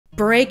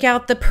break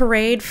out the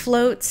parade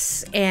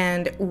floats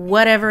and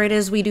whatever it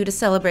is we do to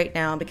celebrate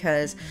now,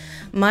 because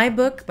my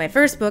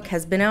first book,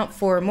 has been out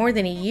for more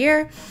than a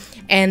year,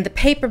 and the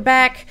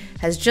paperback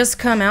has just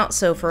come out.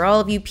 So for all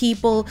of you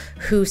people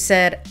who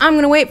said, I'm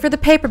gonna wait for the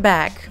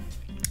paperback,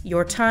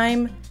 your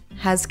time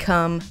has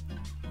come.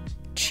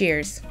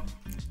 Cheers.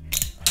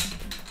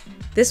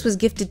 This was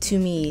gifted to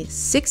me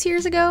 7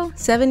 years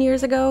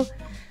ago,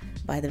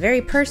 by the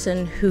very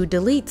person who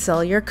deletes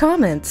all your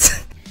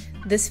comments.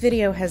 This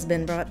video has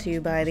been brought to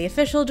you by the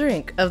official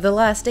drink of the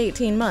last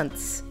 18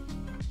 months.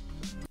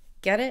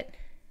 Get it?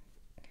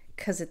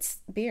 'Cause it's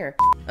beer.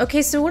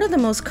 Okay, so what are the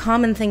most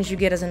common things you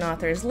get as an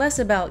author is less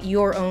about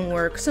your own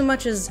work, so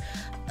much as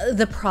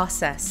the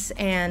process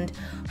and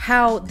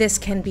how this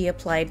can be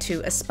applied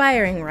to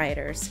aspiring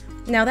writers.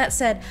 Now that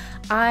said,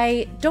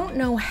 I don't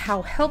know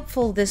how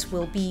helpful this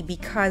will be,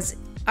 because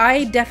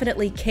I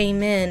definitely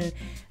came in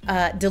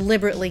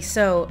deliberately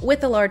so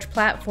with a large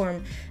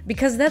platform,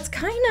 because that's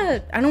kind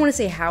of, I don't want to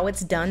say how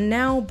it's done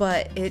now,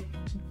 but it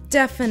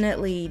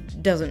definitely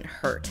doesn't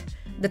hurt.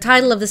 The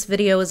title of this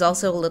video is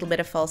also a little bit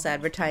of false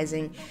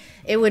advertising.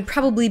 It would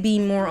probably be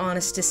more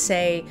honest to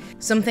say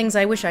some things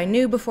I wish I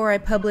knew before I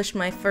published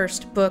my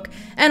first book,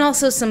 and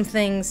also some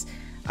things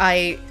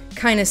I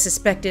kind of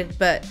suspected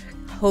but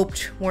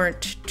hoped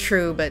weren't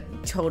true but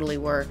totally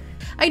were.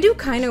 I do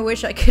kind of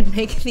wish I could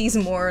make these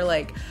more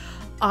like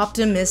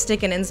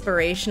optimistic and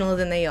inspirational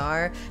than they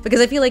are,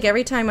 because I feel like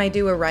every time I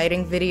do a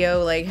writing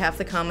video, like half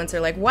the comments are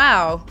like,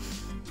 wow,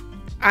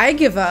 I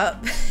give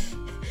up.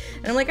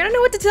 And I'm like, I don't know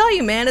what to tell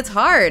you, man. It's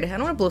hard. I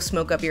don't want to blow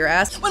smoke up your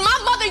ass. When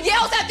my mother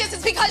yells at this,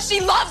 it's because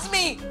she loves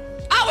me.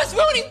 I was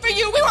rooting for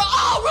you. We were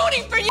all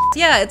rooting for you.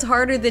 Yeah, it's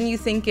harder than you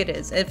think it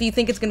is. If you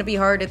think it's gonna be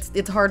hard,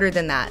 it's harder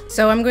than that.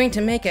 So I'm going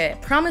to make a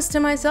promise to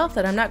myself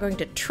that I'm not going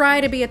to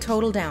try to be a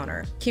total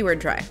downer. Keyword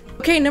try.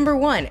 Okay, number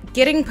 1,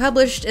 getting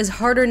published is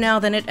harder now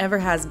than it ever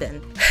has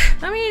been.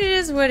 I mean, it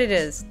is what it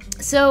is.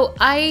 So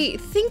I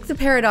think the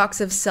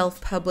paradox of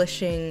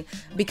self-publishing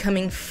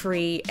becoming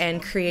free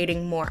and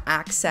creating more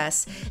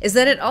access is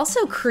that it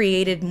also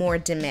created more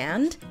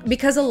demand,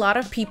 because a lot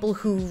of people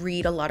who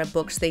read a lot of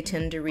books, they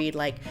tend to read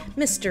like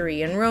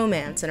mystery and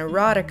romance and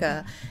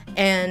erotica,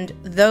 and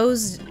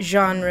those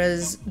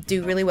genres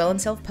do really well in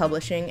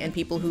self-publishing, and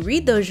people who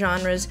read those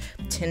genres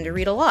tend to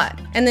read a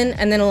lot. And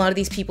then a lot of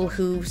these people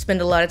who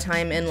spend a lot of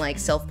time in like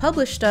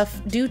self-published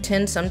stuff do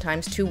tend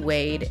sometimes to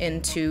wade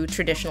into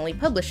traditionally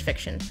published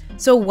fiction.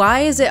 So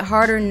why is it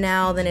harder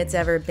now than it's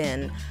ever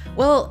been?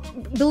 Well,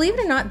 believe it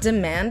or not,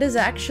 demand is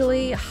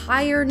actually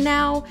higher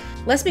now,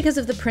 less because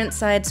of the print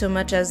side so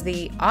much as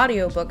the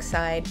audiobook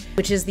side,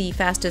 which is the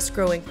fastest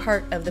growing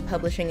part of the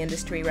publishing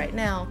industry right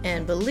now.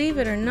 And believe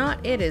it or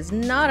not, it is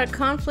not a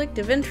conflict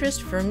of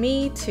interest for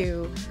me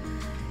to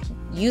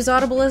use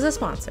Audible as a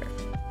sponsor.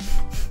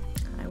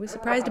 I was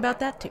surprised about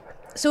that too.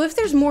 So if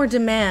there's more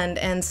demand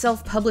and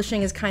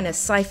self-publishing is kind of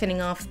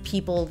siphoning off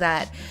people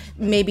that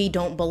maybe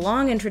don't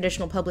belong in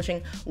traditional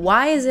publishing,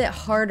 why is it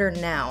harder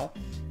now?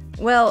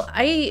 Well,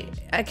 I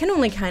can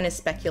only kind of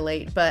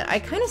speculate, but I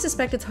kind of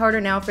suspect it's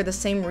harder now for the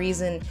same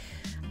reason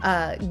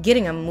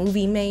getting a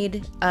movie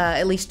made,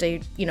 at least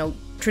a,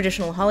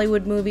 traditional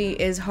Hollywood movie,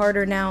 is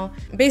harder now.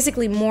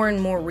 Basically, more and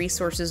more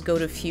resources go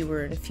to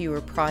fewer and fewer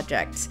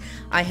projects.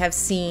 I have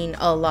seen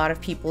a lot of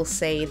people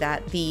say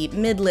that the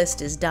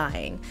mid-list is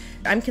dying.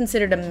 I'm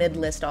considered a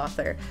mid-list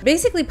author.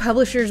 Basically,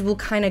 publishers will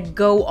kind of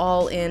go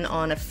all in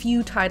on a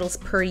few titles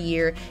per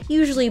year,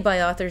 usually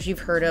by authors you've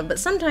heard of, but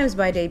sometimes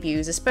by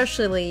debuts,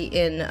 especially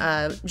in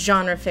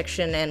genre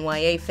fiction and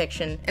YA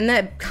fiction, and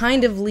that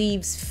kind of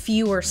leaves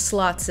fewer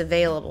slots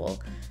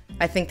available.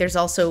 I think there's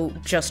also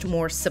just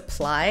more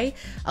supply.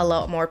 A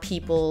lot more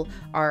people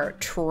are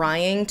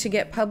trying to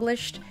get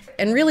published.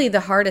 And really the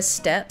hardest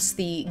steps,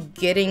 the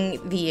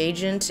getting the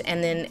agent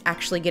and then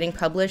actually getting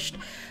published,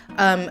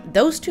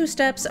 those two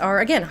steps are,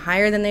 again,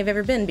 higher than they've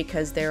ever been,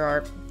 because there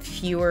are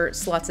fewer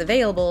slots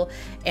available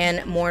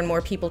and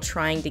more people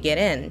trying to get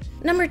in.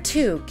 Number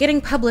 2, getting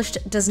published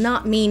does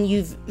not mean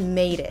you've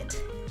made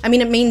it. I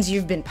mean, it means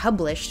you've been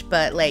published,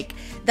 but like,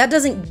 that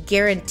doesn't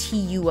guarantee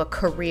you a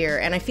career.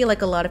 And I feel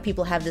like a lot of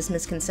people have this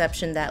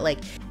misconception that like,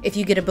 if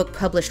you get a book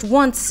published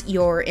once,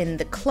 you're in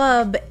the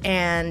club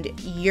and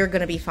you're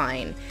gonna be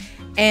fine.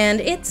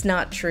 And it's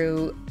not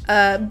true.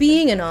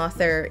 Being an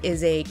author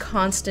is a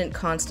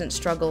constant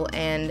struggle,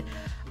 and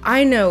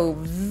I know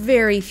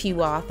very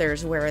few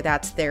authors where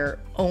that's their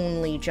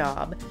only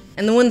job.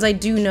 And the ones I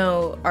do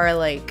know are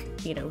like,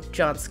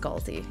 John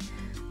Scalzi,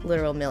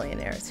 literal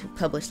millionaires who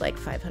publish like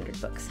 500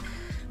 books.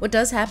 What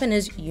does happen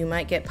is you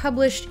might get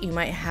published, you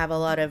might have a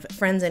lot of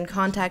friends and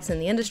contacts in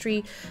the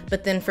industry,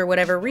 but then for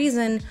whatever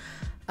reason,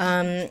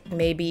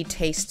 maybe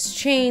tastes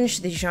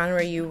change, the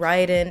genre you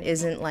write in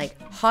isn't like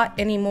hot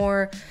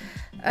anymore.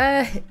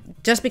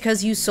 Just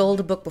because you sold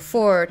a book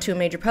before to a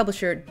major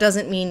publisher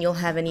doesn't mean you'll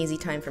have an easy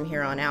time from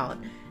here on out.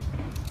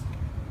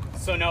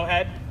 So no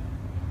head?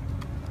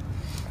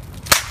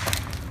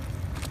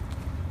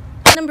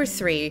 Number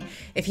 3,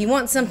 if you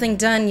want something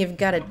done, you've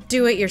got to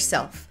do it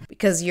yourself,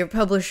 because your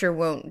publisher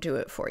won't do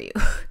it for you.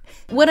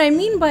 What I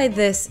mean by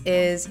this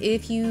is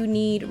if you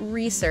need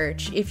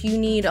research, if you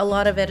need a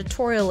lot of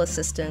editorial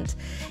assistance,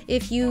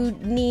 if you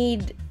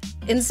need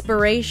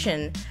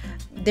inspiration,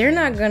 they're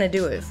not gonna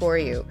do it for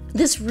you.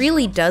 This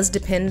really does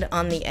depend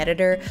on the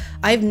editor.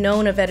 I've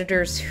known of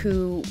editors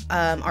who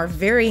are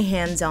very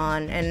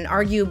hands-on and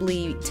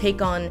arguably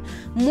take on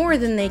more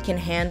than they can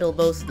handle,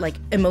 both like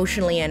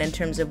emotionally and in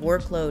terms of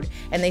workload,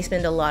 and they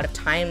spend a lot of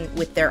time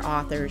with their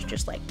authors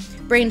just like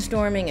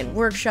brainstorming and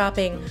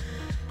workshopping.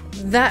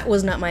 That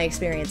was not my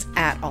experience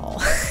at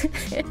all.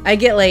 I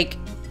get like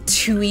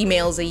 2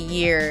 emails a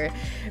year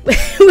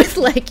with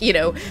like, you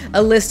know,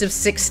 a list of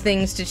 6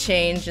 things to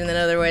change, and then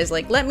otherwise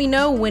like, let me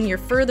know when you're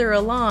further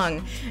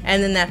along,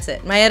 and then that's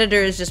it. My editor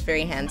is just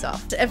very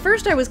hands-off. At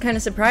first I was kind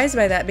of surprised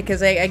by that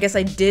because I guess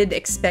I did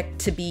expect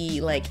to be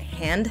like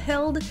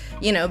handheld,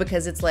 you know,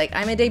 because it's like,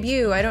 I'm a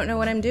debut, I don't know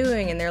what I'm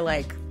doing, and they're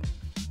like,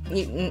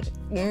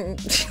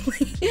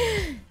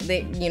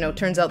 they, you know,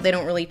 turns out they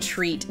don't really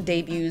treat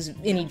debuts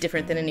any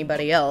different than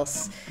anybody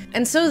else.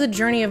 And so the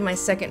journey of my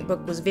second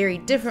book was very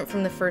different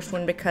from the first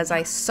one because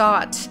I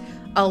sought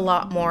a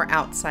lot more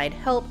outside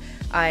help.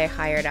 I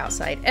hired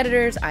outside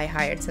editors, I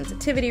hired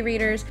sensitivity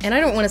readers, and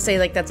I don't want to say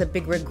like that's a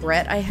big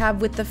regret I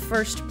have with the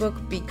first book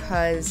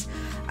because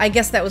I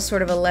guess that was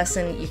sort of a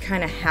lesson you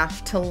kind of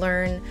have to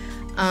learn.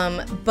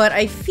 But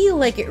I feel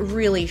like it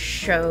really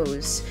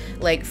shows,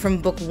 like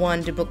from book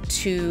 1 to book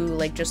 2,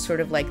 like just sort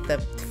of like the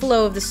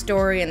flow of the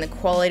story and the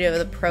quality of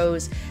the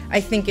prose. I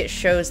think it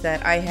shows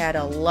that I had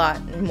a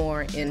lot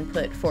more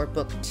input for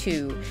book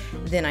 2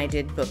 than I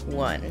did book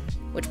 1.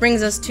 Which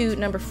brings us to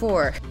number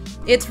 4.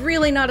 It's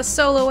really not a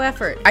solo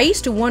effort. I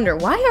used to wonder,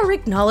 why are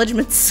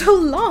acknowledgements so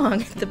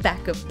long at the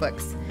back of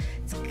books?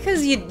 It's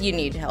because you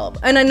need help.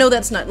 And I know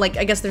that's not, like,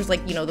 I guess there's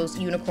like, you know, those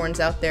unicorns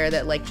out there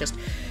that like just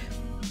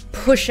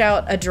push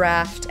out a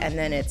draft and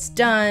then it's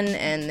done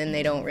and then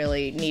they don't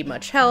really need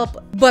much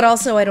help. But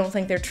also I don't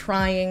think they're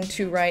trying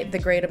to write the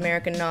great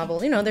American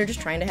novel. You know, they're just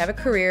trying to have a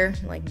career,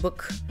 like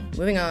book,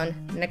 moving on,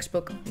 next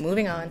book,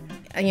 moving on.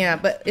 And yeah,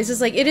 but it's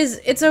just like,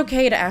 it's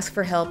okay to ask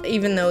for help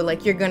even though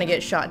like you're gonna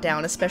get shot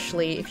down,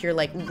 especially if you're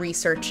like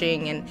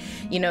researching and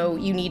you know,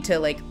 you need to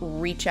like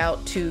reach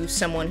out to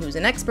someone who's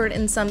an expert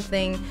in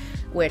something,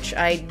 which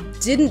I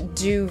didn't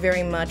do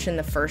very much in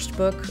the first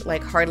book,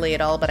 like hardly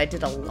at all, but I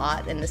did a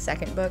lot in the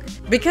second book.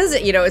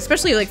 Because, you know,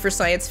 especially like for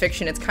science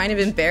fiction, it's kind of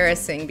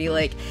embarrassing, be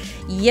like,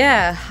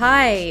 yeah,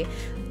 hi,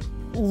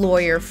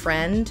 lawyer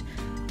friend,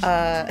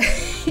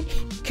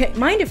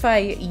 mind if I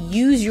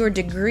use your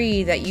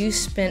degree that you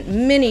spent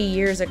many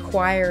years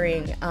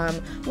acquiring,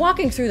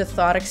 walking through the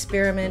thought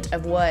experiment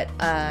of what,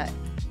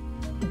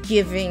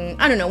 giving,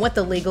 I don't know, what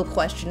the legal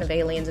question of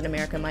aliens in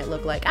America might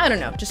look like. I don't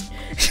know, just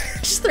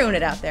throwing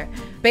it out there.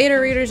 Beta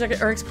readers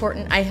are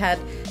important. I had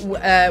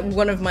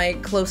one of my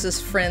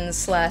closest friends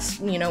slash,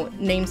 you know,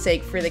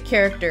 namesake for the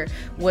character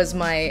was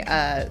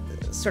my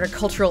sort of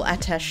cultural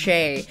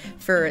attaché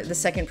for the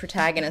second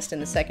protagonist in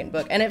the second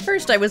book. And at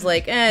first I was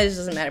like, this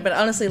doesn't matter. But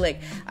honestly,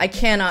 like, I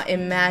cannot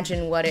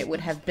imagine what it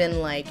would have been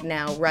like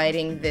now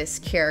writing this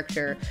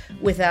character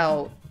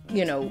without,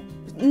 you know,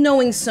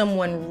 knowing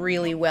someone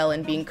really well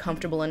and being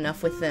comfortable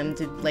enough with them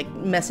to like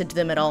message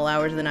them at all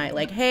hours of the night,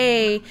 like,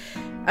 hey,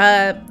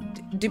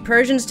 do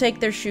Persians take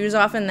their shoes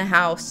off in the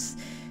house?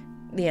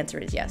 The answer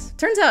is yes.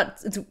 Turns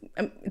out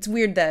it's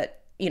weird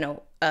that, you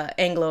know,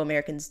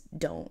 Anglo-Americans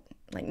don't.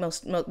 Like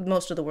most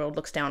of the world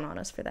looks down on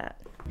us for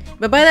that.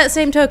 But by that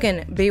same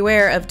token,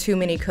 beware of too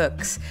many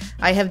cooks.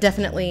 I have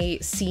definitely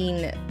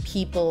seen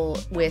people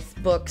with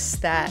books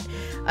that,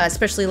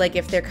 especially like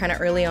if they're kind of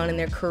early on in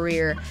their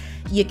career,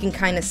 you can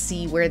kind of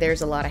see where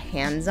there's a lot of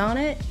hands on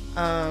it.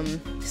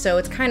 So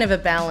it's kind of a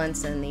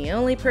balance, and the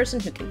only person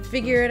who can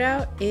figure it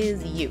out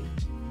is you.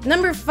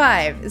 Number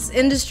 5, this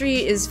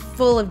industry is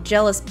full of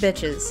jealous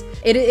bitches.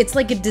 It's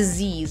like a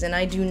disease, and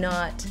I do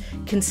not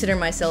consider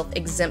myself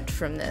exempt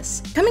from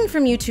this. Coming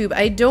from YouTube,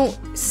 I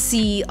don't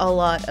see a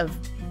lot of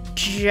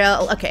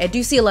I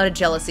do see a lot of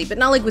jealousy, but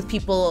not like with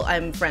people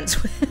I'm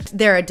friends with.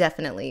 There are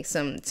definitely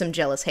some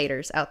jealous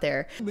haters out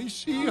there. They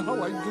see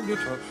how I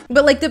glitter.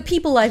 But like the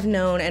people I've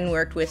known and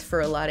worked with for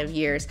a lot of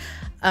years,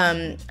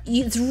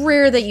 it's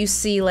rare that you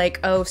see like,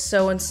 oh,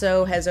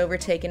 so-and-so has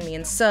overtaken me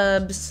in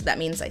subs, that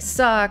means I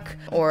suck,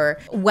 or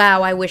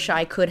wow, I wish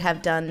I could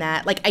have done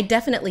that. Like, I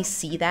definitely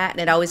see that, and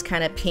it always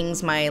kind of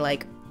pings my,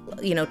 like,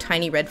 you know,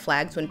 tiny red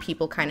flags when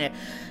people kind of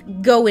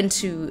go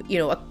into, you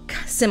know, a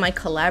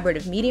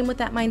semi-collaborative medium with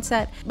that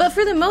mindset. But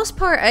for the most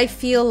part, I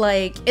feel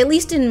like, at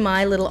least in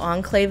my little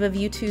enclave of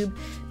YouTube,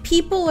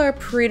 people are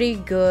pretty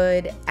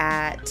good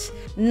at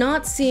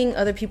not seeing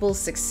other people's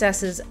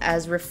successes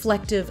as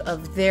reflective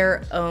of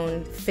their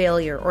own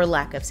failure or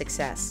lack of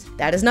success.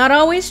 That is not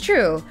always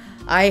true.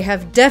 I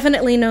have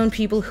definitely known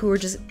people who are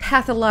just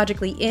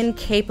pathologically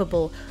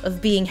incapable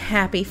of being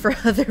happy for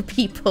other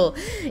people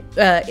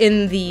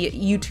in the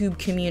YouTube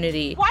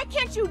community. Why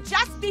can't you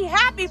just be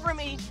happy for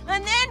me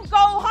and then go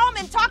home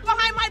and talk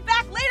behind my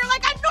back later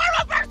like a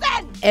normal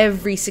person?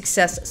 Every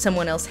success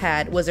someone else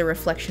had was a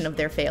reflection of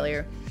their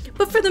failure.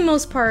 But for the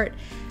most part,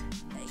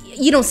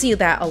 You don't see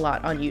that a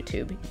lot on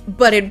YouTube.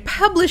 But in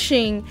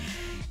publishing,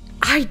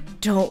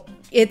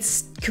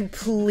 it's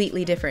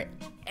completely different.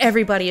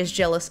 Everybody is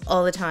jealous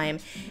all the time,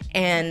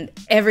 and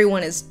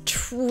everyone is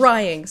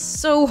trying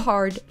so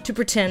hard to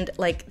pretend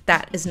like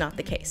that is not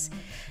the case.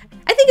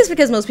 I think it's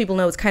because most people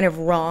know it's kind of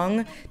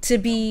wrong to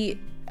be,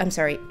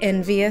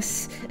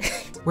 envious.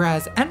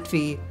 Whereas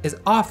envy is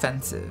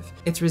offensive.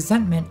 It's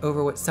resentment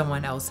over what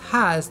someone else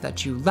has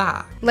that you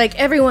lack. Like,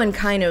 everyone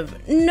kind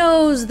of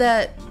knows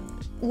that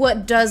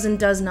what does and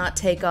does not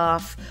take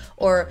off,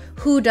 or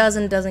who does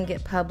and doesn't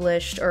get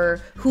published,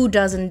 or who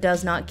does and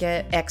does not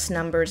get X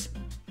numbers.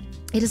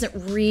 It isn't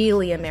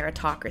really a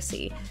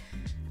meritocracy.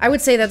 I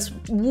would say that's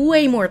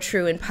way more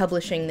true in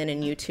publishing than in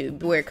YouTube,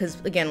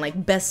 because again,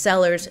 like,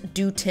 bestsellers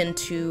do tend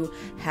to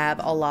have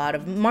a lot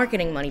of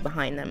marketing money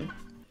behind them.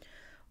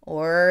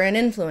 Or an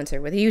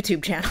influencer with a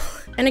YouTube channel.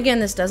 And again,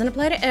 this doesn't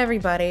apply to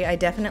everybody. I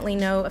definitely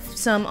know of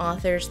some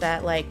authors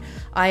that, like,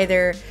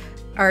 either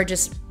are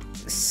just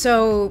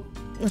so,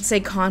 let's say,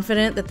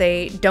 confident that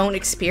they don't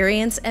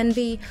experience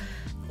envy,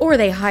 or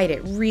they hide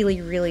it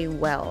really, really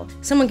well.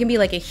 Someone can be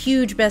like a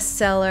huge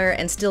bestseller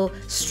and still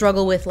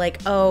struggle with,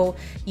 like, oh,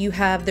 you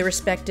have the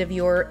respect of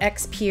your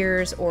X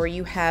peers, or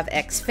you have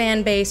X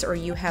fan base, or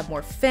you have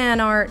more fan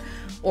art,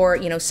 or,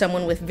 you know,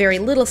 someone with very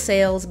little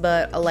sales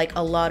but like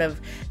a lot of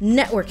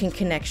networking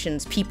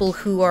connections. People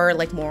who are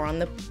like more on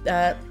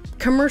the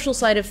commercial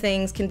side of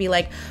things can be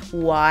like,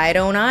 why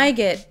don't I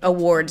get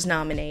awards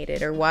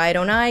nominated, or why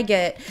don't I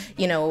get,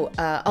 you know,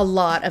 a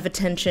lot of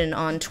attention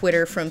on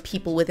Twitter from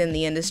people within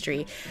the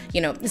industry?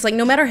 You know, it's like,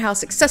 no matter how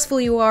successful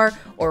you are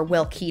or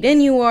well keyed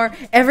in you are,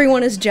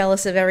 everyone is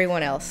jealous of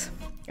everyone else.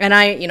 And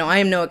I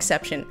am no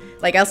exception.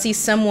 Like, I'll see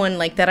someone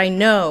like that I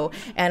know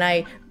and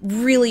I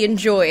really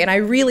enjoy and I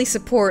really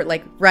support,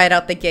 like, right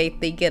out the gate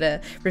they get a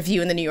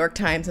review in the New York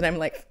Times, and I'm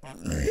like,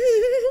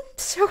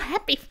 so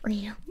happy for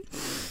you.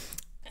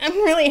 I'm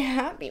really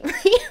happy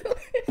for you.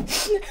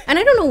 And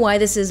I don't know why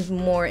this is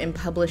more in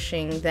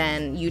publishing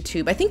than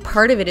YouTube. I think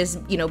part of it is,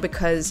 you know,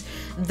 because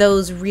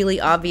those really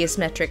obvious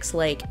metrics,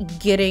 like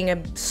getting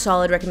a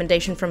solid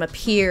recommendation from a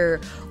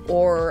peer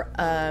or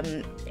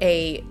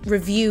a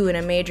review in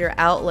a major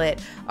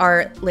outlet,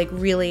 are like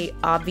really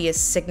obvious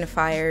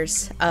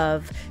signifiers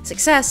of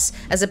success,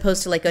 as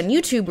opposed to like on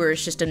YouTube where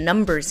it's just a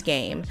numbers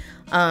game.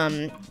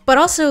 But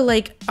also,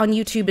 like, on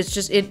YouTube,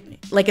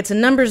 it's a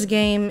numbers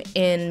game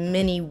in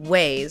many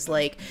ways.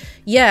 Like,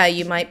 yeah,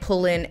 you might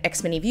pull in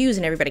X many views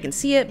and everybody can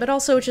see it, but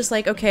also it's just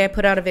like, okay, I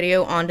put out a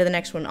video, on to the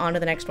next one, on to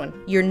the next one.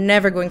 You're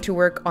never going to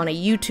work on a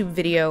YouTube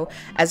video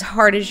as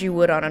hard as you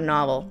would on a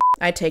novel.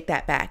 I take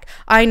that back.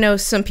 I know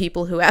some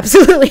people who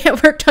absolutely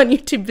have worked on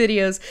YouTube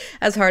videos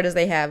as hard as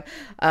they have,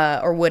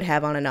 or would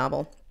have on a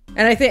novel.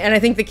 And I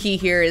think the key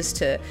here is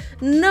to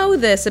know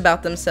this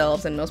about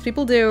themselves, and most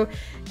people do,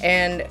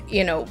 and,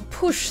 you know,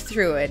 push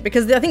through it.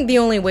 Because I think the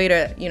only way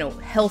to, you know,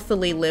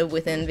 healthily live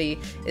with envy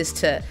is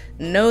to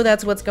know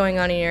that's what's going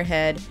on in your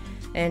head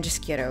and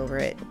just get over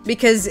it.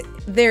 Because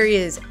there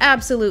is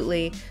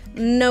absolutely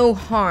no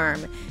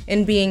harm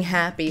in being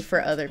happy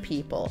for other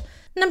people.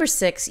 Number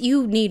 6,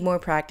 you need more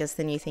practice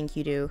than you think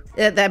you do.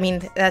 I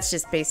mean, that's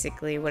just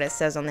basically what it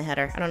says on the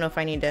header. I don't know if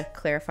I need to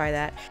clarify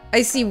that.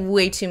 I see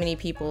way too many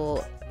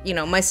people, you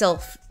know,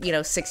 myself, you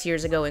know, 6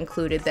 years ago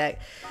included, that,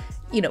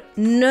 you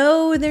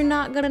know they're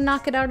not gonna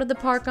knock it out of the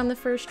park on the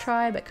first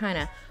try, but kind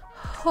of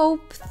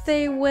hope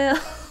they will.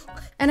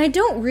 And I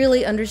don't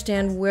really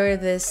understand where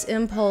this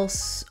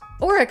impulse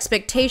or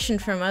expectation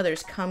from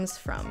others comes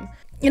from.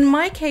 In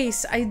my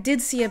case, I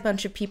did see a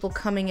bunch of people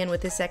coming in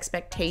with this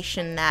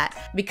expectation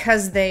that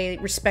because they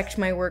respect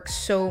my work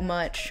so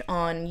much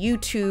on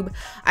YouTube,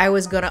 I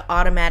was gonna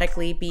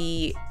automatically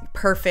be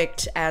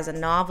perfect as a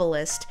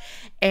novelist.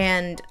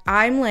 And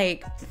I'm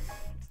like,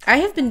 I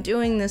have been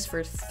doing this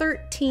for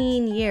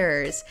 13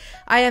 years.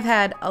 I have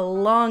had a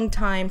long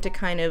time to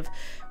kind of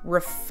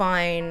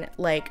refine,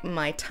 like,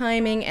 my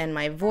timing and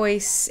my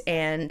voice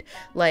and,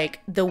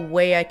 like, the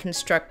way I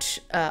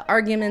construct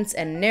arguments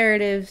and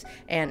narratives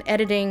and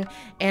editing.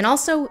 And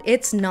also,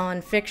 it's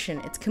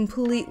nonfiction. It's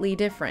completely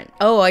different.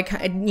 Oh, I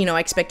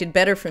expected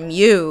better from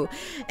you.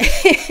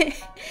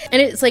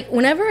 And it's like,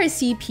 whenever I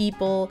see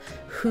people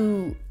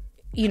who,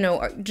 you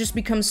know, just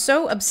become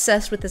so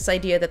obsessed with this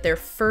idea that their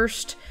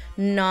first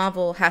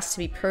novel has to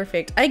be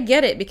perfect, I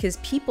get it, because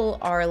people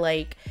are,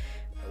 like,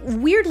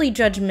 weirdly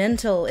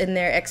judgmental in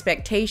their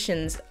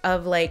expectations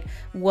of, like,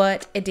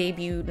 what a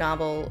debut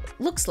novel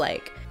looks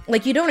like.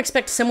 Like, you don't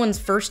expect someone's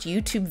first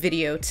YouTube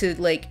video to,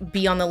 like,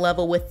 be on the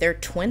level with their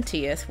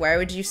 20th. Why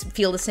would you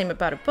feel the same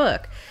about a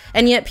book?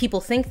 And yet people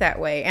think that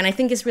way, and I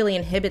think this really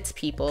inhibits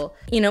people.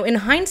 You know, in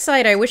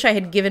hindsight, I wish I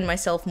had given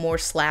myself more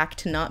slack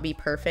to not be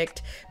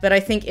perfect, but I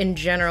think in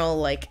general,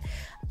 like,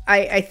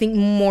 I think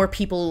more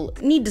people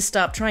need to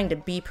stop trying to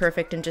be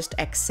perfect and just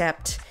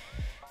accept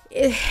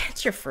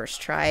it's your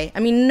first try. I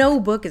mean, no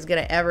book is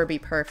gonna ever be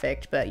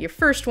perfect, but your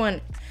first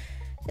one,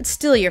 it's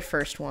still your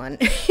first one.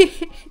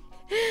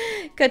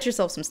 Cut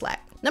yourself some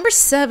slack. Number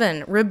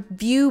 7,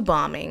 review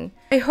bombing.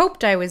 I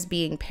hoped I was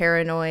being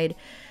paranoid.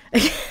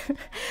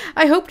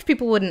 I hoped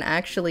people wouldn't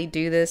actually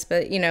do this,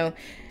 but you know,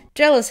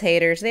 jealous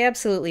haters, they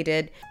absolutely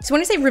did. So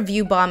when I say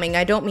review bombing,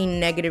 I don't mean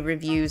negative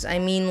reviews. I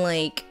mean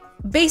like,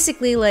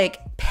 basically like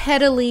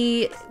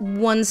pettily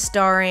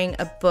one-starring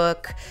a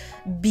book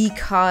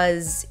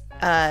because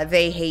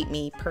they hate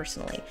me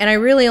personally. And I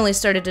really only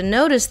started to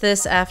notice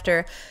this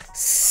after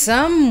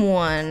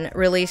someone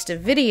released a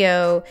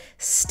video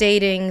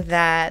stating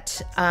that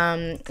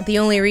the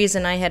only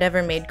reason I had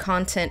ever made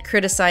content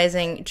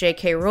criticizing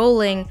J.K.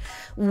 Rowling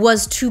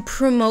was to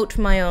promote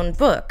my own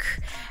book.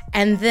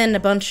 And then a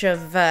bunch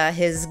of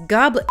his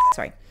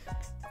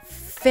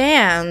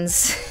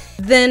fans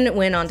then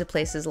went on to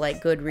places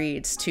like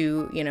Goodreads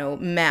to, you know,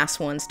 mass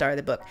one-star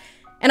the book.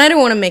 And I don't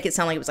want to make it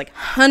sound like it was like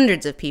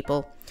hundreds of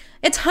people.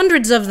 It's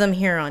hundreds of them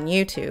here on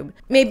YouTube.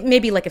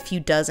 Maybe like a few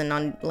dozen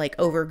on like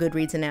over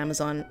Goodreads and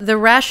Amazon. The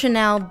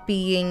rationale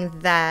being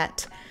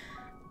that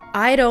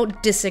I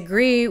don't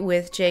disagree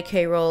with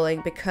J.K.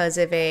 Rowling because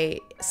of a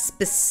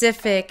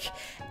specific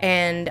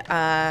and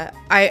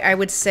I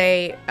would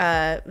say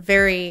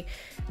very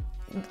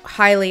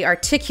highly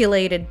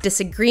articulated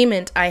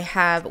disagreement I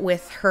have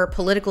with her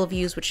political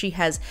views, which she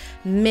has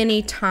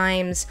many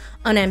times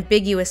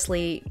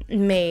unambiguously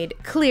made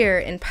clear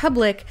in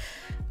public.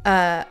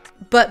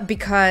 But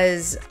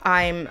because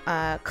I'm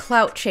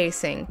clout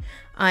chasing,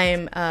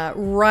 I'm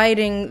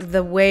riding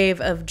the wave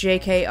of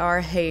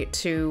JKR hate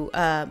to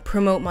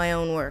promote my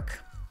own work.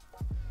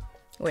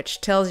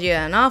 Which tells you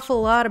an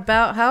awful lot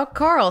about how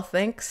Carl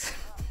thinks.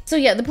 So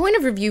yeah, the point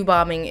of review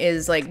bombing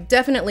is like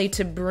definitely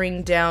to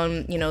bring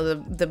down, you know,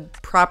 the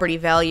property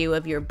value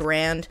of your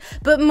brand,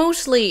 but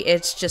mostly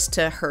it's just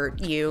to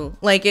hurt you.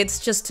 Like it's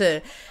just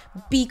to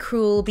be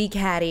cruel, be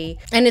catty,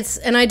 and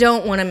I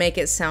don't want to make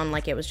it sound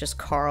like it was just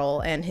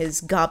Carl and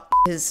his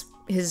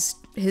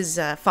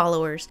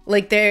followers.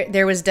 Like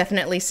there was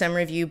definitely some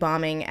review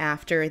bombing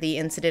after the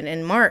incident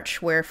in March,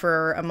 where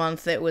for a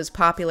month it was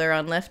popular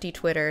on lefty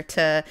Twitter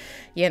to,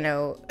 you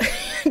know,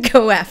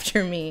 go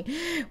after me.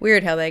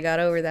 Weird how they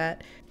got over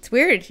that. It's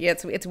weird. Yeah,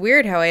 it's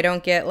weird how I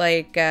don't get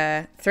like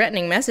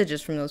threatening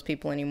messages from those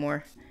people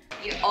anymore.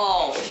 You're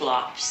all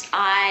flops.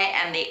 I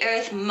am the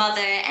Earth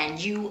Mother,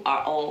 and you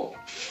are all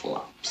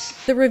flops.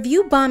 The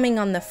review bombing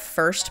on the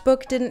first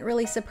book didn't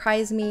really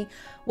surprise me.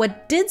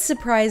 What did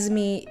surprise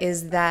me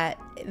is that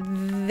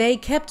they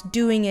kept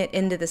doing it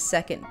into the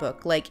second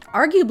book. Like,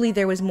 arguably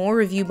there was more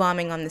review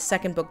bombing on the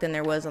second book than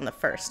there was on the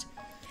first.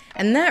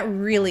 And that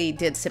really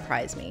did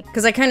surprise me.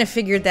 Because I kind of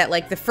figured that,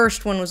 like, the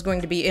first one was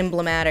going to be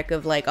emblematic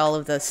of, like, all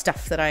of the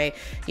stuff that I,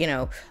 you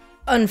know,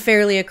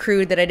 unfairly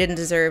accrued that I didn't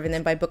deserve, and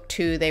then by book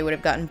 2 they would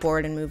have gotten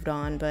bored and moved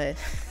on, but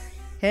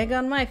egg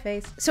on my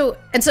face. So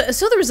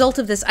the result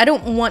of this, I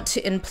don't want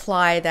to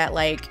imply that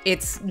like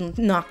it's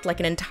knocked like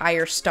an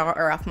entire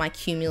star off my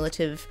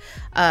cumulative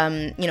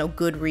you know,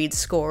 Goodreads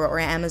score or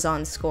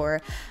Amazon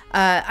score.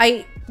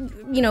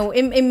 You know,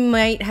 it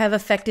might have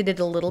affected it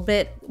a little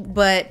bit,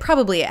 but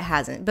probably it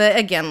hasn't. But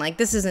again, like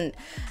this isn't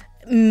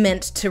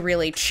meant to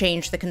really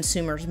change the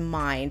consumer's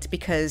mind,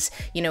 because,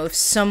 you know, if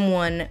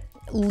someone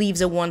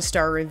leaves a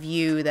 1-star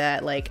review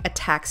that like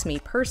attacks me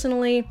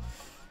personally,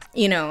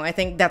 you know, I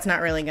think that's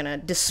not really gonna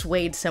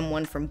dissuade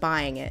someone from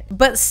buying it.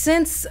 But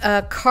since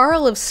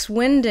Carl of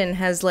Swindon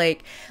has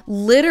like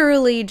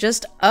literally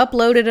just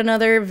uploaded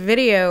another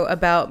video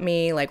about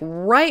me like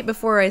right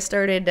before I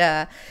started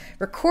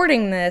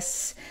recording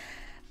this,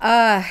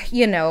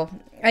 you know,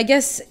 I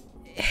guess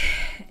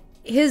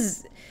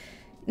his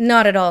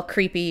not at all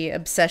creepy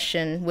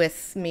obsession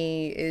with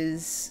me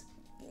is,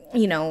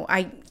 you know,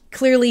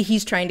 clearly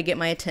he's trying to get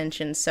my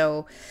attention,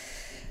 so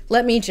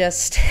let me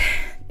just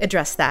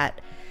address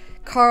that.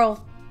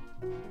 Carl,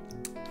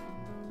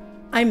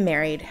 I'm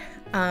married.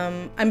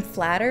 I'm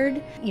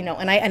flattered, you know,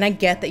 and I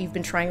get that you've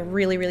been trying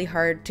really, really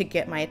hard to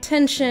get my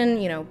attention,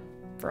 you know,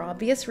 for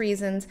obvious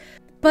reasons.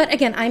 But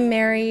again, I'm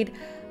married.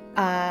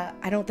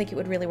 I don't think it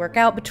would really work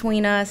out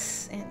between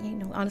us. And, you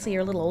know, honestly,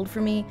 you're a little old for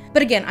me.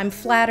 But again, I'm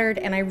flattered,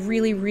 and I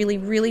really, really,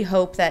 really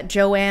hope that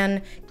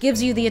Joanne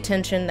gives you the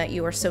attention that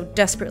you are so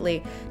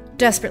desperately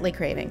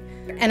craving.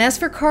 And as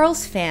for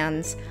Carl's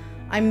fans,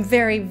 I'm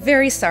very,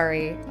 very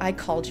sorry I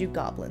called you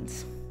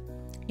goblins.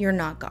 You're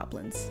not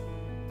goblins.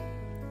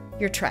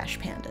 You're trash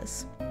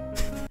pandas.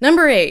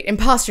 Number 8,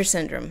 imposter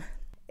syndrome.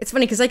 It's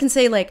funny because I can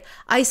say, like,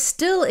 I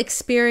still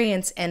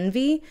experience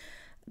envy,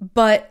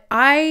 but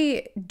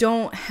I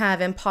don't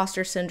have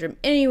imposter syndrome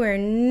anywhere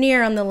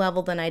near on the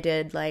level than I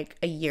did, like,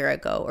 a year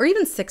ago, or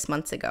even 6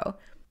 months ago.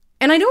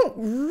 And I don't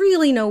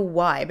really know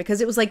why,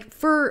 because it was like,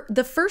 for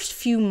the first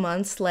few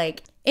months,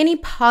 like, any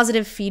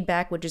positive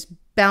feedback would just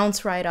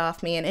bounce right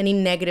off me, and any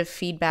negative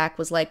feedback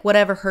was like,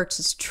 whatever hurts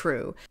is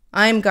true.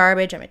 I'm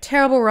garbage, I'm a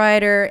terrible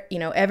writer, you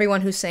know,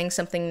 everyone who's saying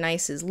something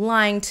nice is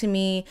lying to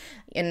me,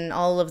 and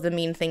all of the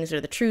mean things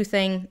are the true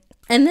thing.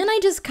 And then I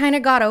just kind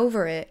of got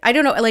over it. I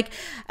don't know, like,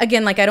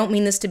 again, like, I don't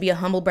mean this to be a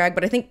humble brag,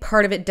 but I think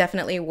part of it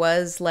definitely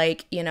was,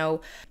 like, you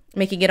know,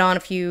 making it on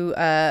a few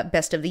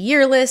best of the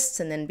year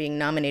lists, and then being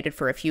nominated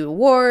for a few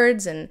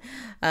awards, and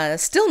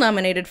still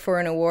nominated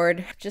for an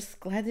award. Just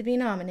glad to be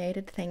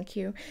nominated, thank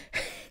you.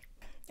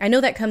 I know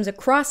that comes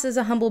across as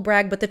a humble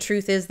brag, but the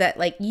truth is that,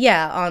 like,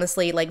 yeah,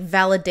 honestly, like,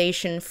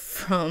 validation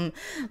from,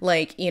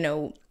 like, you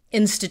know,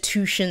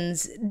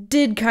 institutions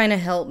did kind of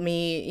help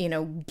me, you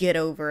know, get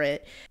over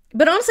it.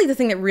 But honestly, the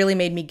thing that really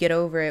made me get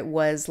over it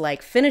was,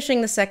 like,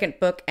 finishing the second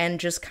book and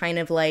just kind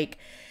of, like,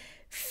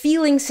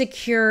 feeling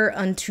secure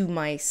unto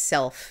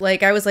myself.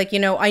 Like, I was like, you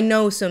know, I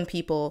know some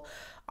people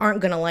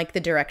aren't gonna like the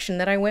direction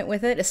that I went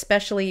with it,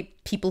 especially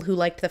people who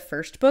liked the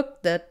first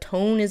book. The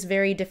tone is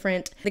very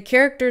different. The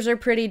characters are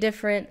pretty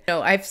different. You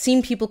know, I've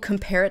seen people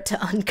compare it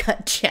to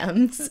Uncut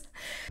Gems.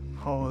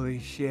 Holy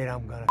shit,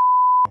 I'm gonna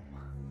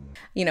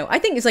You know, I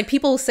think it's like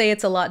people say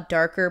it's a lot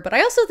darker, but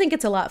I also think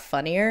it's a lot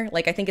funnier.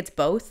 Like, I think it's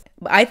both.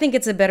 I think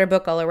it's a better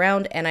book all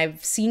around, and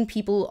I've seen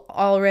people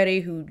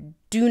already who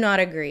do not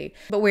agree.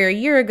 But where a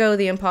year ago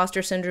the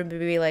imposter syndrome would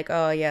be like,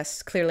 oh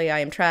yes, clearly I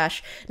am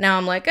trash. Now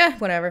I'm like,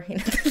 whatever. You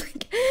know,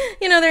 like,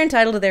 you know, they're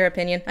entitled to their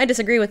opinion. I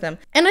disagree with them.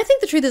 And I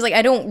think the truth is, like,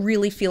 I don't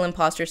really feel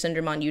imposter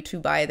syndrome on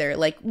YouTube either.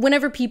 Like,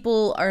 whenever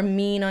people are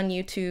mean on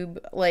YouTube,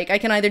 like, I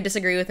can either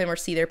disagree with them or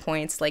see their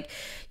points. Like,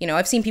 you know,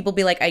 I've seen people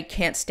be like, I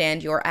can't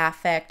stand your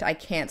affect. I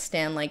can't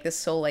stand, like, this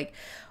so, like,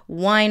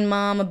 wine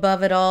mom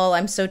above it all.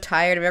 I'm so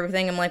tired of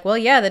everything. I'm like, well,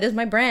 yeah, that is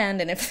my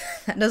brand. And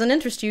if that doesn't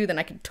interest you, then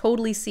I can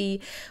totally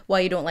see why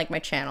you don't like my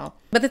channel.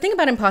 But the thing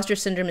about imposter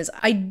syndrome is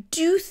I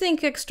do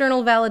think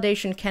external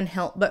validation can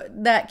help,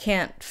 but that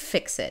can't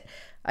fix it.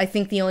 I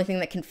think the only thing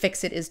that can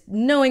fix it is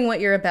knowing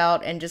what you're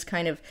about and just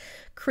kind of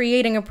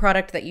creating a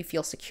product that you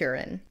feel secure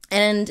in.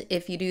 And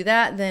if you do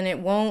that, then it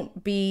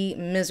won't be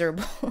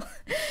miserable.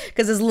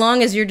 Because as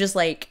long as you're just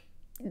like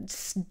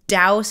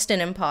doused in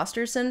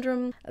imposter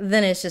syndrome,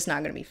 then it's just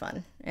not going to be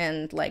fun.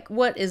 And like,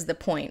 what is the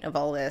point of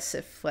all this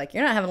if like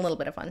you're not having a little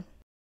bit of fun?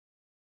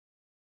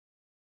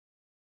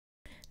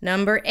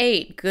 Number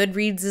 8,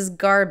 Goodreads is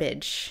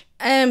garbage.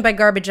 And by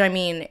garbage, I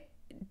mean,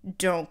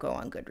 don't go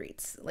on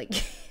Goodreads. Like,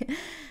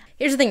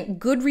 here's the thing,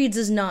 Goodreads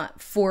is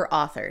not for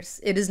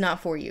authors. It is not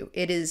for you.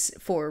 It is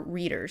for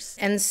readers.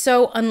 And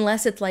so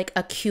unless it's like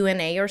a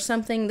Q&A or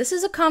something, this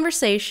is a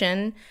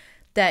conversation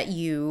that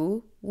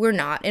you were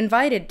not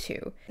invited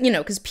to. You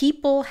know, because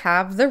people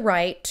have the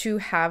right to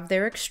have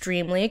their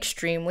extremely,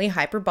 extremely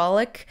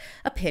hyperbolic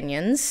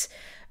opinions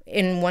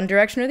in one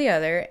direction or the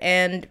other,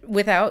 and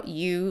without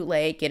you,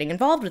 like, getting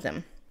involved with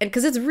them. And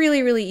because it's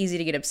really, really easy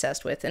to get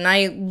obsessed with. And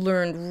I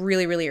learned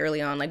really, really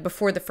early on, like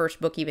before the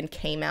first book even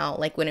came out,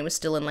 like when it was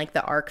still in like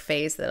the ARC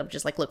phase, that I'm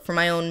just like, look, for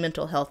my own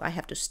mental health, I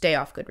have to stay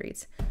off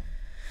Goodreads.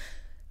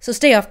 So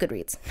stay off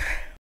Goodreads.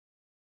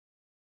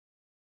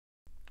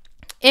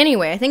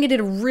 Anyway, I think I did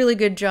a really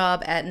good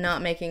job at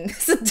not making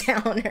this a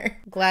downer.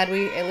 Glad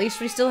at least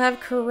we still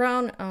have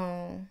Corona.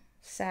 Oh,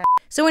 sad.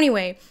 So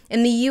anyway,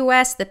 in the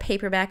US, the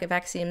paperback of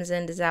Axiom's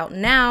End is out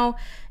now.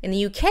 In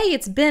the UK,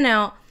 it's been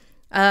out,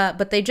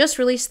 but they just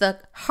released the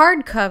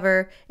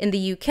hardcover in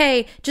the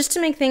UK just to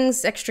make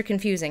things extra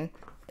confusing.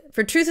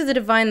 For Truth of the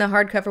Divine, the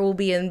hardcover will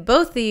be in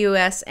both the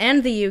US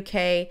and the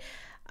UK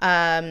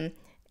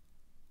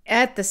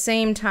at the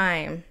same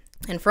time.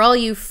 And for all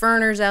you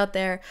Ferners out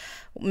there,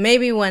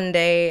 maybe one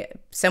day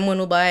someone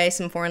will buy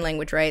some foreign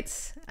language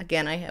rights.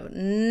 Again, I have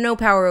no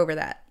power over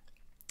that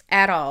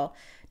at all.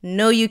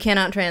 No, you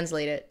cannot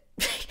translate it.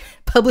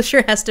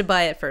 Publisher has to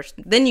buy it first.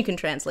 Then you can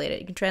translate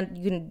it. You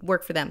can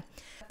work for them.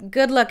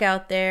 Good luck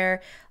out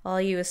there, all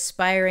you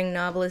aspiring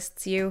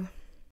novelists, you.